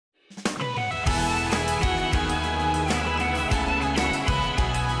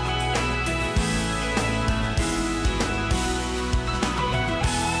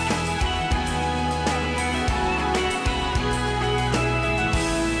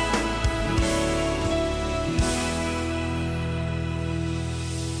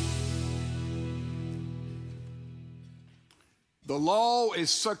The law is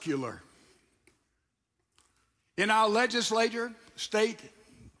circular. In our legislature, state,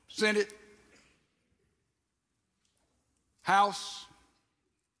 Senate, House,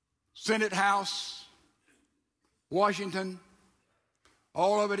 Senate House, Washington,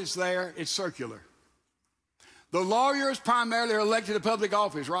 all of it is there. It's circular. The lawyers primarily are elected to public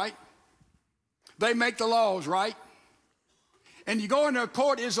office, right? They make the laws, right? And you go into a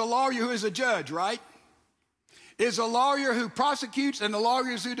court, is a lawyer who is a judge, right? Is a lawyer who prosecutes and the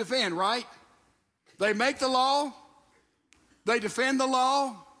lawyers who defend, right? They make the law, they defend the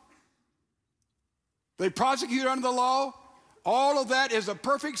law, they prosecute under the law. All of that is a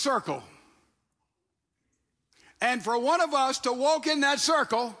perfect circle. And for one of us to walk in that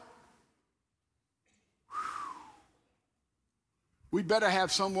circle, we'd better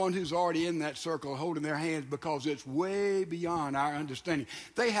have someone who's already in that circle holding their hands, because it's way beyond our understanding.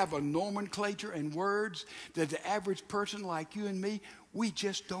 They have a nomenclature and words that the average person like you and me, we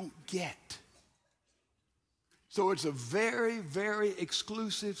just don't get. So it's a very, very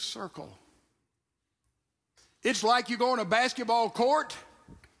exclusive circle. It's like you go on a basketball court,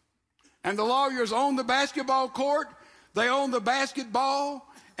 and the lawyers own the basketball court. They own the basketball,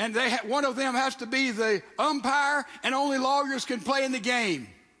 and one of them has to be the umpire, and only lawyers can play in the game.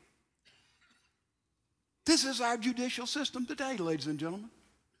 This is our judicial system today, ladies and gentlemen.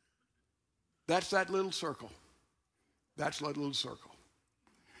 That's that little circle. That's that little circle.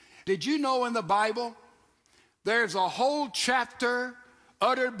 Did you know in the Bible there's a whole chapter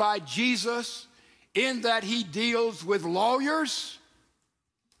uttered by Jesus in that he deals with lawyers?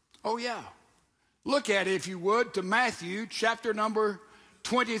 Oh, yeah. Look at it, if you would, to Matthew chapter number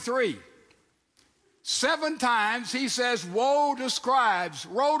 23. 7 times he says, woe to scribes.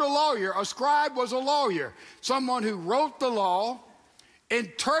 Woe to lawyer. A scribe was a lawyer, someone who wrote the law,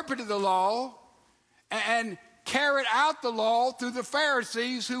 interpreted the law, and carried out the law through the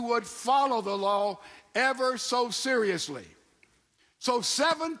Pharisees, who would follow the law ever so seriously. So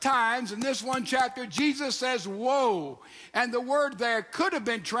 7 times in this one chapter, Jesus says, woe. And the word there could have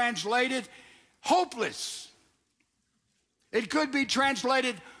been translated hopeless. It could be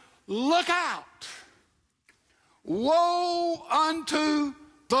translated, look out. Woe unto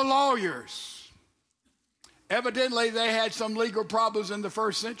the lawyers. Evidently, they had some legal problems in the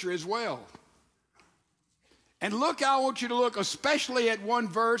first century as well. And look, I want you to look especially at one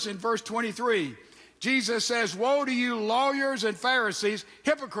verse in verse 23. Jesus says, woe to you lawyers and Pharisees,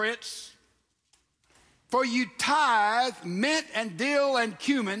 hypocrites, for you tithe mint and dill and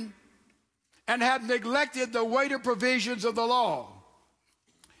cumin, and have neglected the weightier provisions of the law,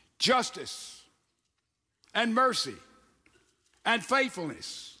 justice and mercy and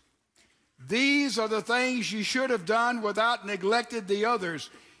faithfulness. These are the things you should have done without neglecting the others.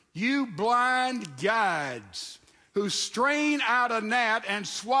 You blind guides who strain out a gnat and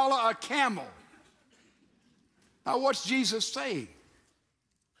swallow a camel. Now, what's Jesus saying?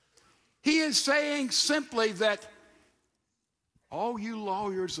 He is saying simply that all you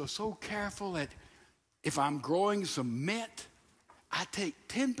lawyers are so careful that if I'm growing some mint, I take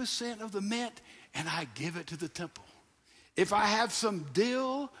 10% of the mint and I give it to the temple. If I have some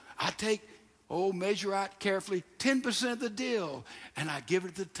dill, I take, measure out carefully, 10% of the dill and I give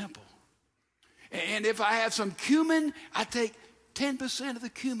it to the temple. And if I have some cumin, I take 10% of the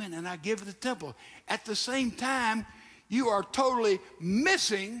cumin and I give it to the temple. At the same time, you are totally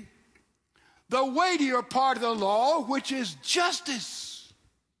missing the weightier part of the law, which is justice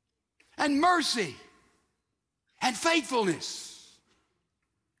and mercy and faithfulness.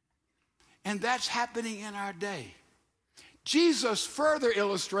 And that's happening in our day. Jesus further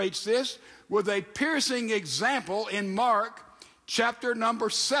illustrates this with a piercing example in Mark chapter number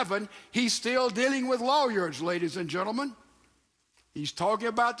 7. He's still dealing with lawyers, ladies and gentlemen. He's talking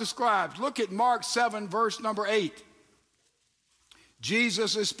about the scribes. Look at Mark 7, verse number 8.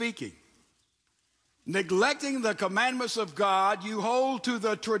 Jesus is speaking. Neglecting the commandments of God, you hold to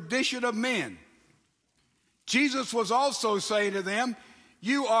the tradition of men. Jesus was also saying to them,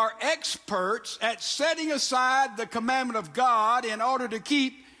 you are experts at setting aside the commandment of God in order to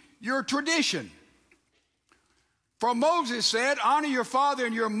keep your tradition. For Moses said, honor your father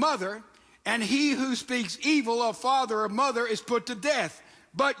and your mother, and he who speaks evil of father or mother is put to death.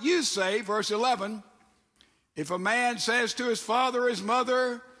 But you say, verse 11, if a man says to his father or his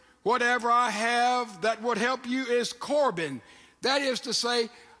mother, whatever I have that would help you is Corban. That is to say,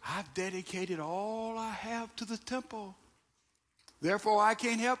 I've dedicated all I have to the temple. Therefore, I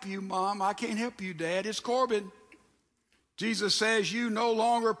can't help you, Mom. I can't help you, Dad. It's Corban. Jesus says you no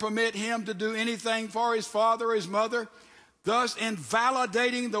longer permit him to do anything for his father or his mother, thus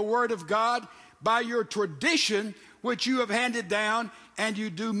invalidating the word of God by your tradition, which you have handed down, and you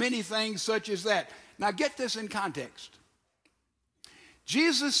do many things such as that. Now get this in context.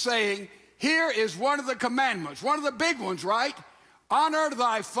 Jesus saying, here is one of the commandments, one of the big ones, right? Honor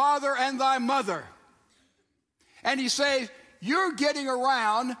thy father and thy mother. And he says, you're getting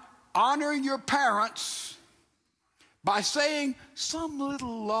around honoring your parents by saying some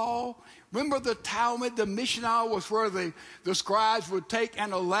little law. Remember the Talmud, the Mishnah, was where the scribes would take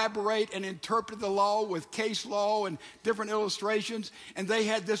and elaborate and interpret the law with case law and different illustrations. And they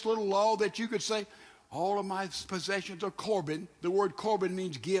had this little law that you could say, all of my possessions are Corban. The word Corban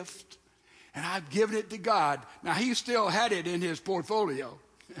means gift. And I've given it to God. Now, he still had it in his portfolio.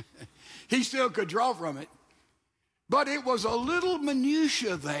 He still could draw from it. But it was a little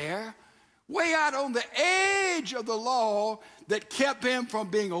minutia there, way out on the edge of the law, that kept him from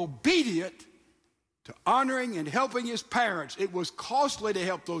being obedient to honoring and helping his parents. It was costly to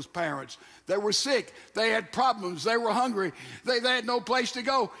help those parents. They were sick. They had problems. They were hungry. They had no place to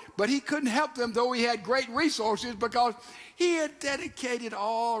go. But he couldn't help them, though he had great resources, because he had dedicated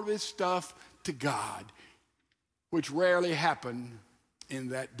all of his stuff to God, which rarely happened in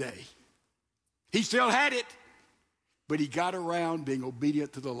that day. He still had it, but he got around being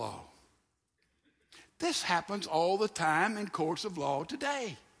obedient to the law. This happens all the time in courts of law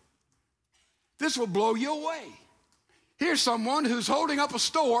today. This will blow you away. Here's someone who's holding up a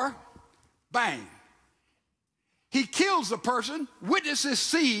store, bang. He kills the person, witnesses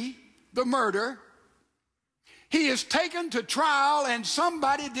see the murder. He is taken to trial, and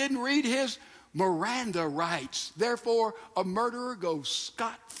somebody didn't read his Miranda rights. Therefore, a murderer goes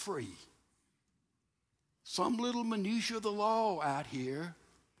scot-free. Some little minutia of the law out here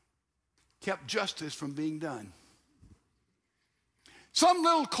kept justice from being done. Some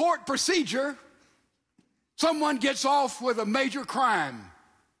little court procedure, someone gets off with a major crime.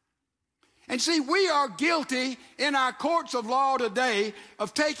 And see, we are guilty in our courts of law today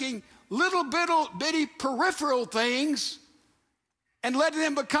of taking little bitty peripheral things and letting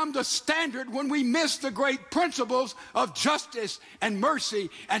them become the standard when we miss the great principles of justice and mercy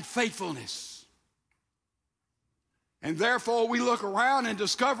and faithfulness. And therefore, we look around and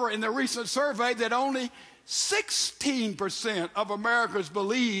discover in the recent survey that only 16% of Americans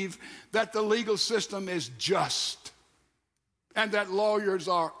believe that the legal system is just and that lawyers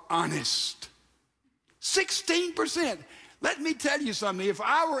are honest. 16%. Let me tell you something. If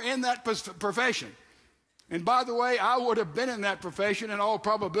I were in that profession, and by the way, I would have been in that profession in all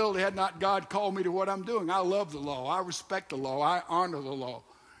probability had not God called me to what I'm doing. I love the law. I respect the law. I honor the law.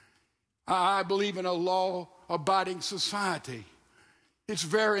 I believe in a law-abiding society. It's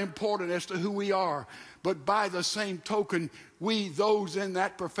very important as to who we are. But by the same token, we, those in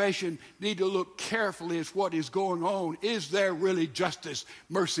that profession, need to look carefully at what is going on. Is there really justice,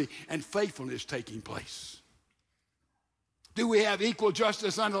 mercy, and faithfulness taking place? Do we have equal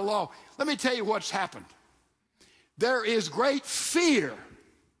justice under the law? Let me tell you what's happened. There is great fear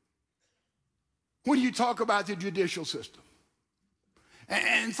when you talk about the judicial system.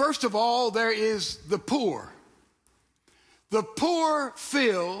 And first of all, there is the poor. The poor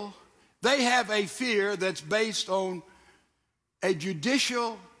feel they have a fear that's based on a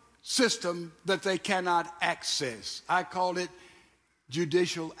judicial system that they cannot access. I call it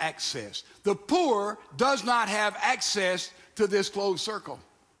judicial access. The poor does not have access to this closed circle.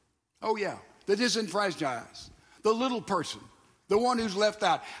 Oh yeah, the disenfranchised, the little person, the one who's left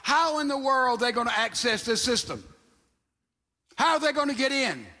out. How in the world are they going to access this system? How are they going to get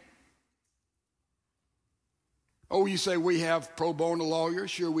in? Oh, you say we have pro bono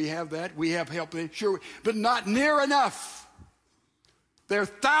lawyers. Sure, we have that. We have help. Sure, but not near enough. There are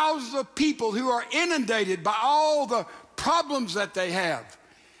thousands of people who are inundated by all the problems that they have.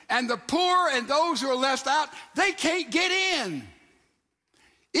 And the poor and those who are left out, they can't get in.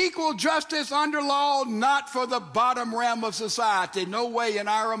 Equal justice under law, not for the bottom realm of society. No way in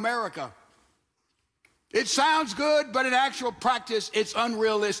our America. It sounds good, but in actual practice, it's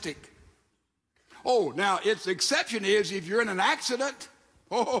unrealistic. Oh, now, its exception is if you're in an accident.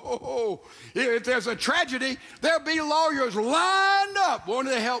 If there's a tragedy, there'll be lawyers lined up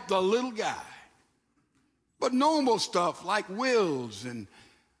wanting to help the little guy. But normal stuff like wills and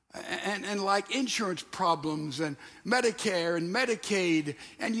like insurance problems and Medicare and Medicaid,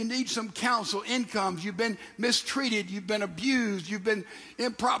 and you need some counsel, incomes, you've been mistreated, you've been abused, you've been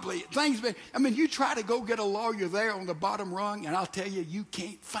improperly, you try to go get a lawyer there on the bottom rung, and I'll tell you, you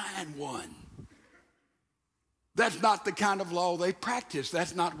can't find one. That's not the kind of law they practice.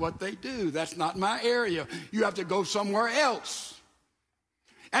 That's not what they do. That's not my area. You have to go somewhere else.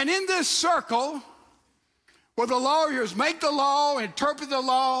 And in this circle, where the lawyers make the law, interpret the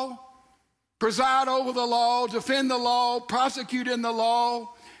law, preside over the law, defend the law, prosecute in the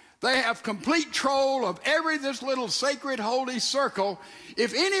law. They have complete control of this little sacred holy circle.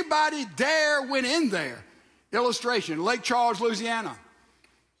 If anybody dare went in there, illustration, Lake Charles, Louisiana.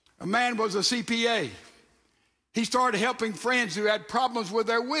 A man was a CPA. He started helping friends who had problems with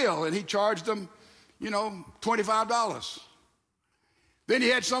their will, and he charged them, $25. Then he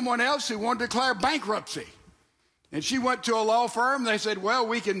had someone else who wanted to declare bankruptcy. And she went to a law firm. They said, well,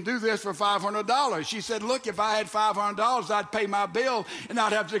 we can do this for $500. She said, look, if I had $500, I'd pay my bill and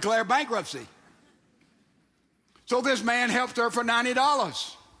not have to declare bankruptcy. So this man helped her for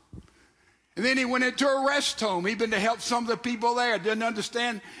 $90. And then he went into a rest home. He'd been to help some of the people there, didn't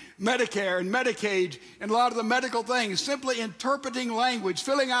understand Medicare and Medicaid and a lot of the medical things, simply interpreting language,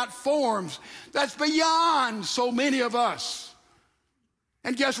 filling out forms. That's beyond so many of us.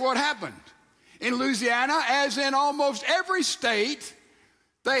 And guess what happened? In Louisiana, as in almost every state,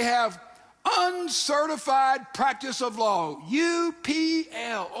 they have uncertified practice of law,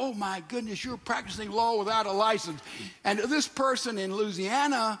 UPL. Oh my goodness, you're practicing law without a license. And this person in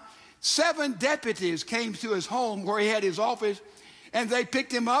Louisiana, 7 deputies came to his home where he had his office, and they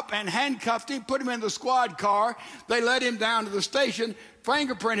picked him up and handcuffed him, put him in the squad car. They led him down to the station,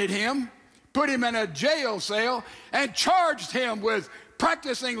 fingerprinted him, put him in a jail cell, and charged him with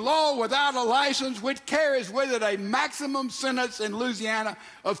practicing law without a license, which carries with it a maximum sentence in Louisiana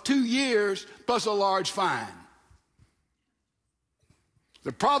of 2 years plus a large fine.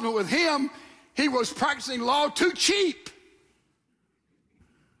 The problem with him, he was practicing law too cheap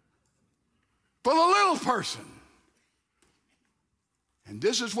for the little person. And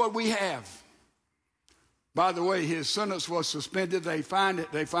this is what we have. By the way, his sentence was suspended. They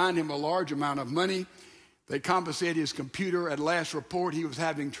fined him a large amount of money. They compensated his computer. At last report, he was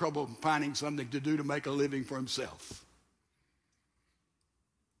having trouble finding something to do to make a living for himself.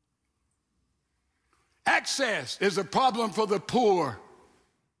 Access is a problem for the poor.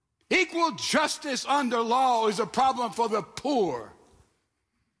 Equal justice under law is a problem for the poor.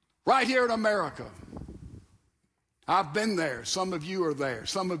 Right here in America. I've been there. Some of you are there.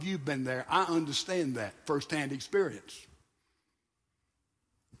 Some of you have been there. I understand that firsthand experience.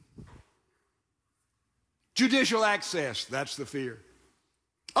 Judicial access, that's the fear.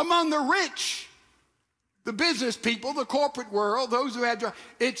 Among the rich, the business people, the corporate world, those who have,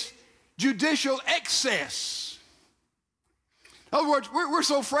 it's judicial excess. In other words, we're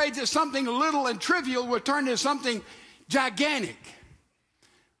so afraid that something little and trivial will turn into something gigantic.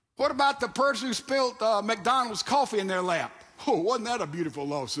 What about the person who spilled McDonald's coffee in their lap? Oh, wasn't that a beautiful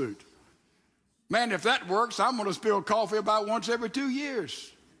lawsuit? Man, if that works, I'm going to spill coffee about once every 2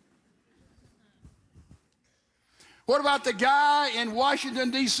 years. What about the guy in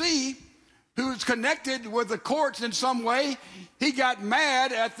Washington, D.C., who's connected with the courts in some way? He got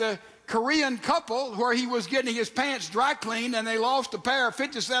mad at the Korean couple where he was getting his pants dry cleaned, and they lost a pair of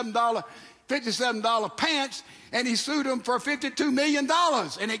 $57 pants, and he sued them for $52 million,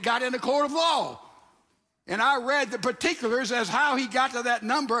 and it got in a court of law. And I read the particulars as how he got to that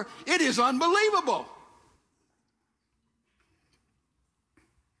number. It is unbelievable.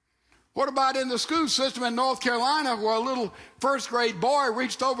 What about in the school system in North Carolina where a little first-grade boy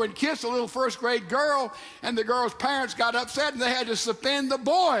reached over and kissed a little first-grade girl, and the girl's parents got upset and they had to suspend the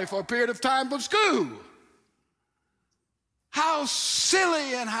boy for a period of time from school? How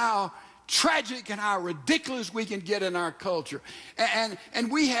silly and how tragic and how ridiculous we can get in our culture.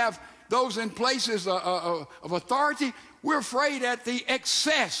 And we have those in places of authority. We're afraid at the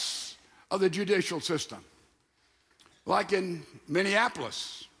excess of the judicial system. Like in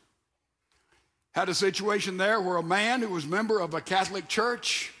Minneapolis. Had a situation there where a man who was a member of a Catholic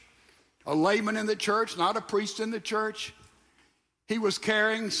church, a layman in the church, not a priest in the church, he was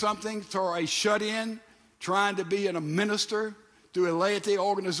carrying something for a shut-in, trying to be a minister to a laity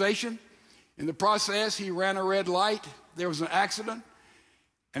organization. In the process, he ran a red light. There was an accident.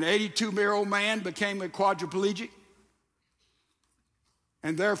 An 82-year-old man became a quadriplegic.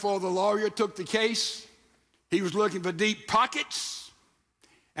 And therefore, the lawyer took the case. He was looking for deep pockets.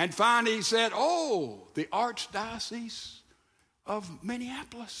 And finally he said, oh, the Archdiocese of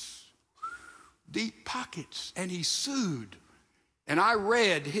Minneapolis. Deep pockets. And he sued. And I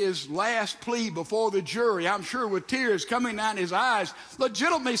read his last plea before the jury, I'm sure with tears coming down his eyes,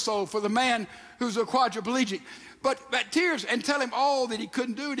 legitimately so for the man who's a quadriplegic. But tears, and tell him all that he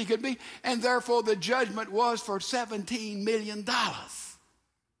couldn't do, he could be. And therefore the judgment was for $17 million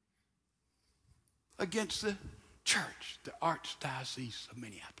against the church, the Archdiocese of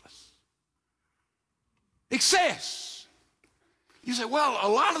Minneapolis. Excess. You say, well, a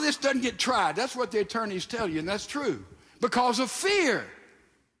lot of this doesn't get tried. That's what the attorneys tell you, and that's true. Because of fear.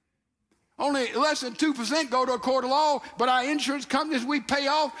 Only less than 2% go to a court of law, but our insurance companies we pay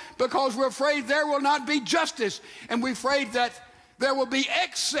off because we're afraid there will not be justice, and we're afraid that there will be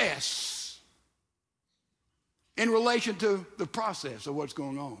excess in relation to the process of what's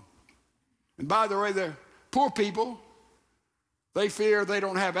going on. And by the way, the poor people, they fear they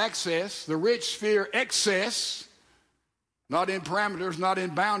don't have access. The rich fear excess, not in parameters, not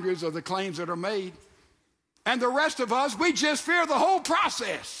in boundaries of the claims that are made. And the rest of us, we just fear the whole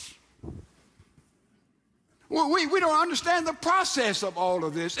process. We don't understand the process of all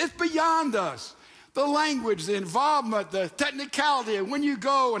of this. It's beyond us. The language, the involvement, the technicality of when you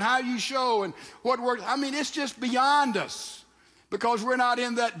go and how you show and what works. I mean, it's just beyond us because we're not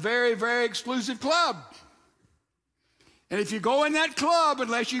in that very, very exclusive club. And if you go in that club,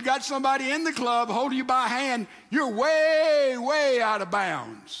 unless you got somebody in the club holding you by a hand, you're way, way out of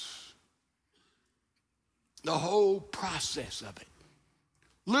bounds. The whole process of it.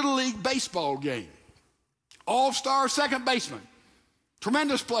 Little League baseball game. All-star second baseman.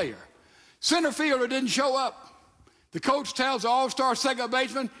 Tremendous player. Center fielder didn't show up. The coach tells the all-star second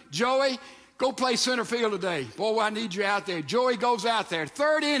baseman, Joey, go play center field today. Boy, I need you out there. Joey goes out there.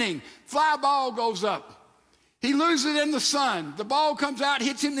 Third inning, fly ball goes up. He loses it in the sun. The ball comes out,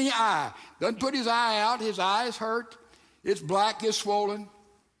 hits him in the eye. Doesn't put his eye out. His eye is hurt. It's black, it's swollen.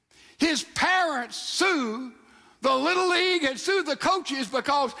 His parents sue the Little League and sue the coaches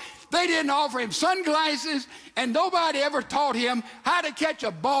because they didn't offer him sunglasses and nobody ever taught him how to catch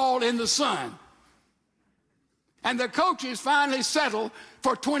a ball in the sun. And the coaches finally settled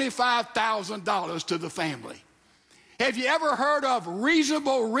for $25,000 to the family. Have you ever heard of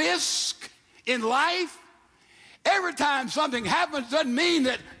reasonable risk in life? Every time something happens doesn't mean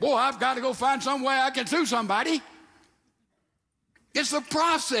that, boy, I've got to go find some way I can sue somebody. It's the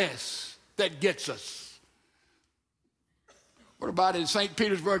process that gets us. What about in St.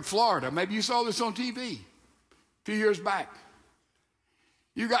 Petersburg, Florida? Maybe you saw this on TV a few years back.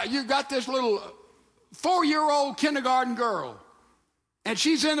 You got this little 4-year-old kindergarten girl, and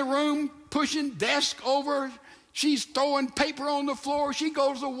she's in the room pushing desk over. She's throwing paper on the floor. She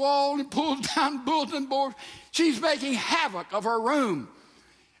goes to the wall and pulls down bulletin boards. She's making havoc of her room.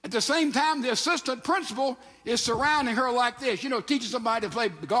 At the same time, the assistant principal is surrounding her like this. You know, teaching somebody to play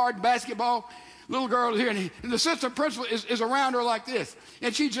guard basketball. Little girl here, and the assistant principal is around her like this.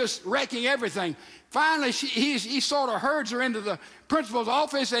 And she's just wrecking everything. Finally, he sort of herds her into the principal's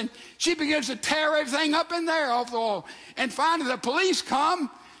office, and she begins to tear everything up in there off the wall. And finally, the police come.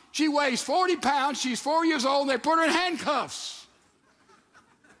 She weighs 40 pounds. She's 4 years old, and they put her in handcuffs.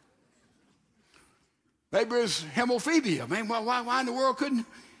 Maybe it's hemophobia. Man, why in the world couldn't?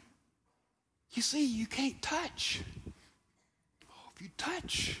 You see, you can't touch. You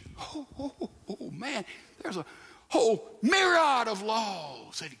touch, oh, man, there's a whole myriad of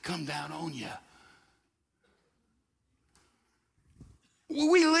laws that come down on you.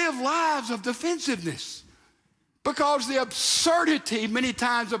 We live lives of defensiveness because the absurdity many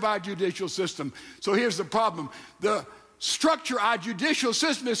times of our judicial system. So here's the problem. The structure of our judicial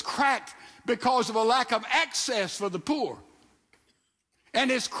system is cracked because of a lack of access for the poor. And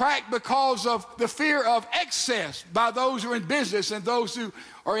it's cracked because of the fear of excess by those who are in business and those who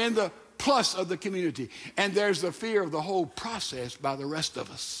are in the plus of the community. And there's the fear of the whole process by the rest of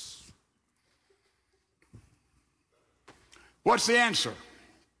us. What's the answer?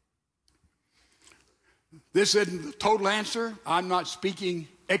 This isn't the total answer. I'm not speaking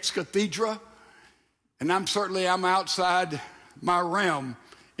ex cathedra, and I'm outside my realm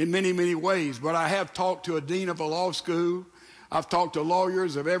in many, many ways. But I have talked to a dean of a law school. I've talked to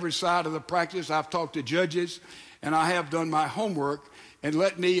lawyers of every side of the practice. I've talked to judges, and I have done my homework. And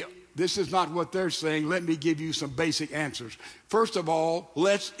this is not what they're saying. Let me give you some basic answers. First of all,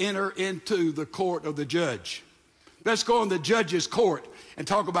 let's enter into the court of the judge. Let's go in the judge's court and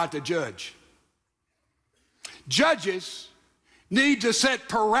talk about the judge. Judges need to set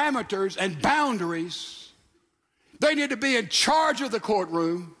parameters and boundaries. They need to be in charge of the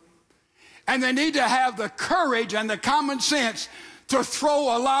courtroom. And they need to have the courage and the common sense to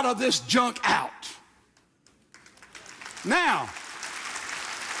throw a lot of this junk out. Now,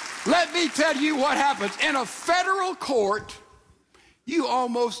 let me tell you what happens. In a federal court, you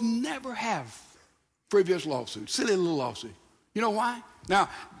almost never have frivolous lawsuits, silly little lawsuit. You know why? Now,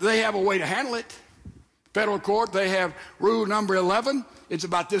 they have a way to handle it. Federal court, they have rule number 11. It's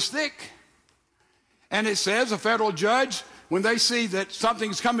about this thick. And it says a federal judge when they see that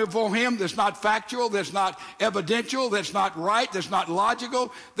something's coming before him that's not factual, that's not evidential, that's not right, that's not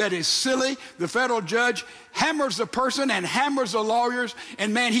logical, that is silly, the federal judge hammers the person and hammers the lawyers,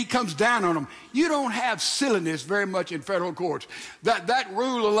 and man, he comes down on them. You don't have silliness very much in federal courts. That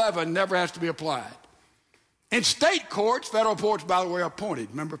Rule 11 never has to be applied. In state courts, federal courts, by the way, are appointed.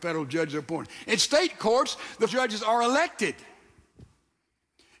 Remember, federal judges are appointed. In state courts, the judges are elected.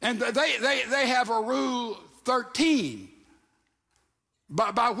 And they have a Rule 13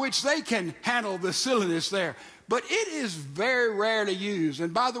 by which they can handle the silliness there. But it is very rarely used.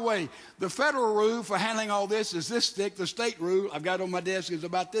 And by the way, the federal rule for handling all this is this thick. The state rule, I've got on my desk, is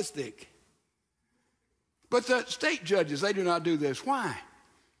about this thick. But the state judges, they do not do this. Why?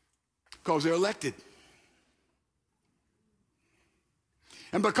 Because they're elected.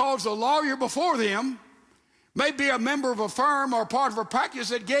 And because the lawyer before them may be a member of a firm or part of a practice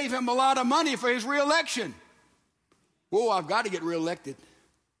that gave him a lot of money for his reelection. Whoa, I've got to get reelected.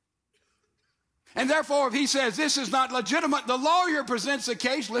 And therefore, if he says this is not legitimate, the lawyer presents a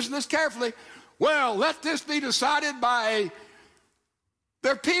case, listen to this carefully, well, let this be decided by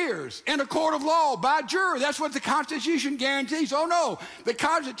their peers in a court of law, by a jury. That's what the Constitution guarantees. Oh no, the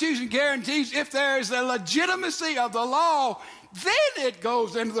Constitution guarantees if there is a legitimacy of the law, then it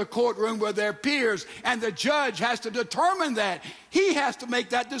goes into the courtroom with their peers, and the judge has to determine that. He has to make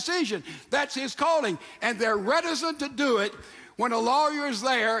that decision. That's his calling, and they're reticent to do it. When a lawyer is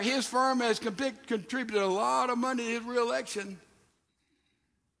there, his firm has contributed a lot of money to his reelection.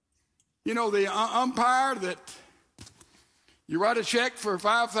 You know, the umpire that you write a check for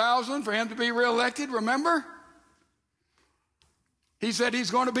 $5,000 for him to be reelected, remember? He said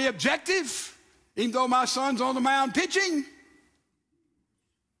he's going to be objective, even though my son's on the mound pitching.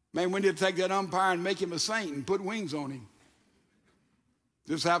 Man, we need to take that umpire and make him a saint and put wings on him.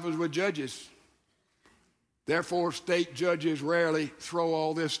 This happens with judges. Therefore, state judges rarely throw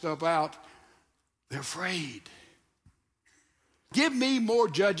all this stuff out. They're afraid. Give me more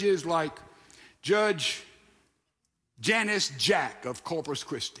judges like Judge Janice Jack of Corpus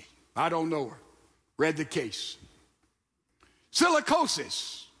Christi. I don't know her. Read the case.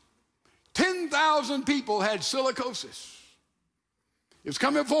 Silicosis. 10,000 people had silicosis. It was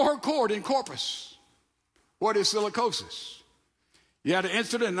coming before her court in Corpus. What is silicosis? You had an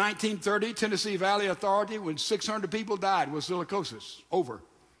incident in 1930, Tennessee Valley Authority, when 600 people died with silicosis. Over.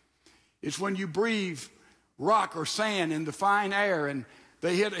 It's when you breathe rock or sand in the fine air, and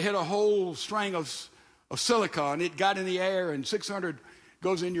they hit a whole string of silica, and it got in the air, and 600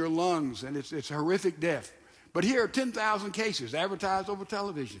 goes in your lungs, and it's a horrific death. But here are 10,000 cases advertised over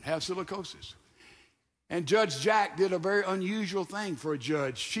television have silicosis. And Judge Jack did a very unusual thing for a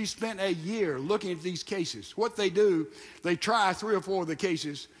judge. She spent a year looking at these cases. What they do, they try 3 or 4 of the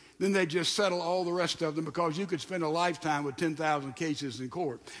cases, then they just settle all the rest of them because you could spend a lifetime with 10,000 cases in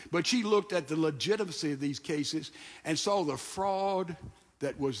court. But she looked at the legitimacy of these cases and saw the fraud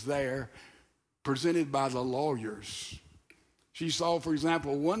that was there presented by the lawyers. She saw, for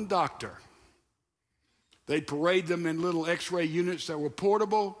example, one doctor. They'd parade them in little x-ray units that were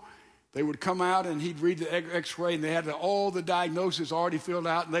portable. They would come out and he'd read the x-ray, and they had all the diagnosis already filled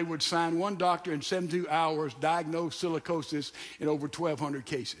out, and they would sign one doctor in 72 hours diagnosed silicosis in over 1,200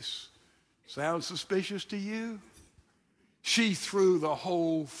 cases. Sound suspicious to you? She threw the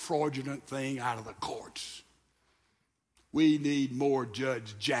whole fraudulent thing out of the courts. We need more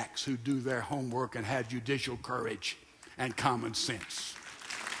Judge Jacks who do their homework and have judicial courage and common sense.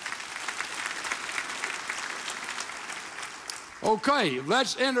 Okay,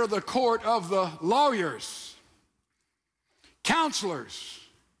 let's enter the court of the lawyers, counselors.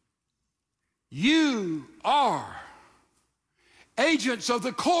 You are agents of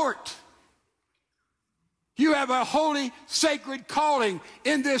the court. You have a holy, sacred calling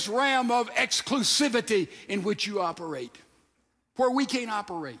in this realm of exclusivity in which you operate, where we can't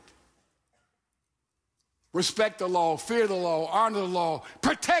operate. Respect the law, fear the law, honor the law,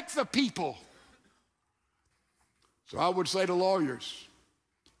 protect the people. So I would say to lawyers,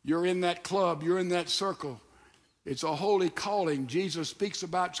 you're in that club, you're in that circle. It's a holy calling. Jesus speaks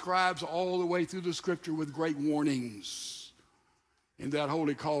about scribes all the way through the scripture with great warnings. In that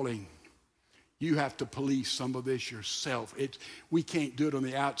holy calling, you have to police some of this yourself. We can't do it on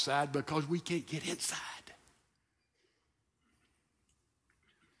the outside because we can't get inside.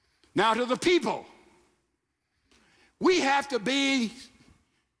 Now to the people, we have to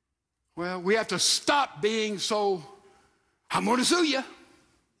stop being so, I'm going to sue you.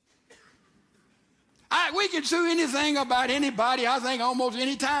 We can sue anything about anybody, I think, almost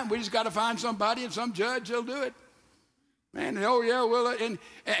any time. We just got to find somebody and some judge, he'll do it. Man, oh yeah, well,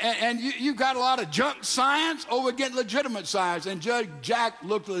 and you got a lot of junk science over getting legitimate science. And Judge Jack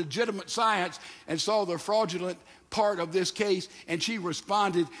looked at legitimate science and saw the fraudulent part of this case, and she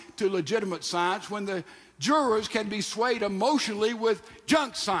responded to legitimate science when the jurors can be swayed emotionally with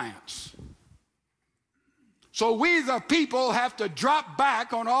junk science. So we, the people, have to drop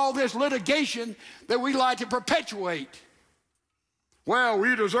back on all this litigation that we like to perpetuate. Well,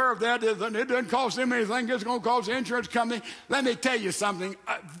 we deserve that. It doesn't cost them anything. It's going to cost the insurance company. Let me tell you something.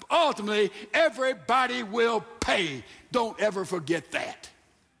 Ultimately, everybody will pay. Don't ever forget that.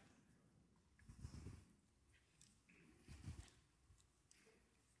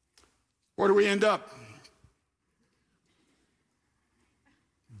 Where do we end up?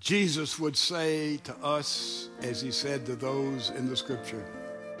 Jesus would say to us, as he said to those in the scripture,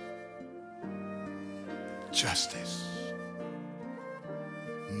 justice,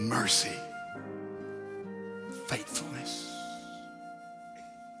 mercy, faithfulness.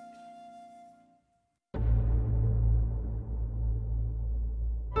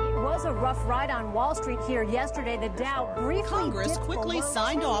 It was a rough ride on Wall Street here yesterday. The Dow briefly Congress quickly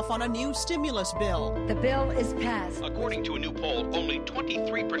signed off on a new stimulus bill. The bill is passed. According to a new poll, only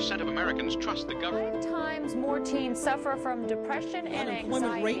 23% of Americans trust the government. 5 times more teens suffer from depression and anxiety.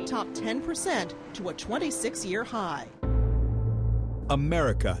 Unemployment rate topped 10% to a 26-year high.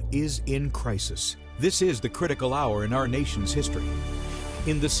 America is in crisis. This is the critical hour in our nation's history.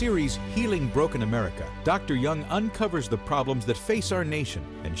 In the series Healing Broken America, Dr. Young uncovers the problems that face our nation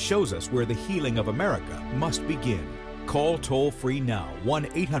and shows us where the healing of America must begin. Call toll-free now,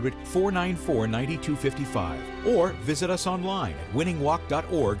 1-800-494-9255, or visit us online at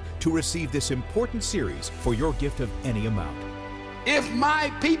winningwalk.org to receive this important series for your gift of any amount. If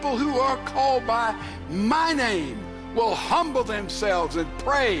my people who are called by my name will humble themselves and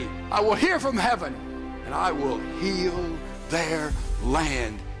pray, I will hear from heaven and I will heal their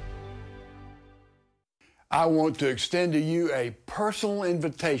land. I want to extend to you a personal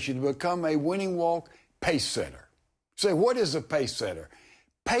invitation to become a Winning Walk pace setter. Say, what is a pace setter?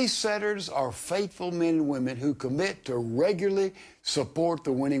 Pace setters are faithful men and women who commit to regularly support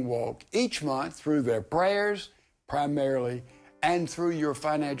the Winning Walk each month through their prayers, primarily, and through your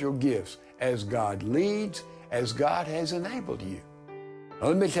financial gifts as God leads, as God has enabled you. Now,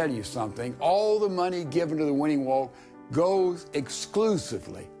 let me tell you something. All the money given to the Winning Walk goes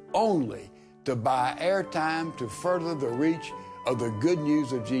exclusively, only, to buy airtime to further the reach of the good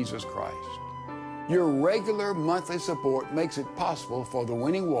news of Jesus Christ. Your regular monthly support makes it possible for the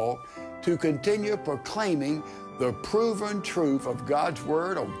Winning Walk to continue proclaiming the proven truth of God's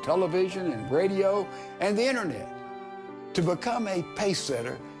Word on television and radio and the internet. To become a pace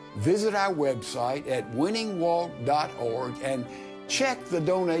setter, visit our website at winningwalk.org and check the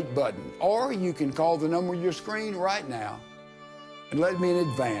donate button, or you can call the number on your screen right now. And let me in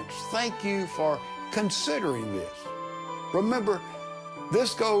advance thank you for considering this. Remember,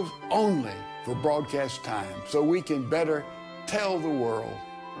 this goes only for broadcast time, so we can better tell the world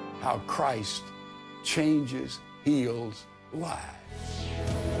how Christ changes, heals lives.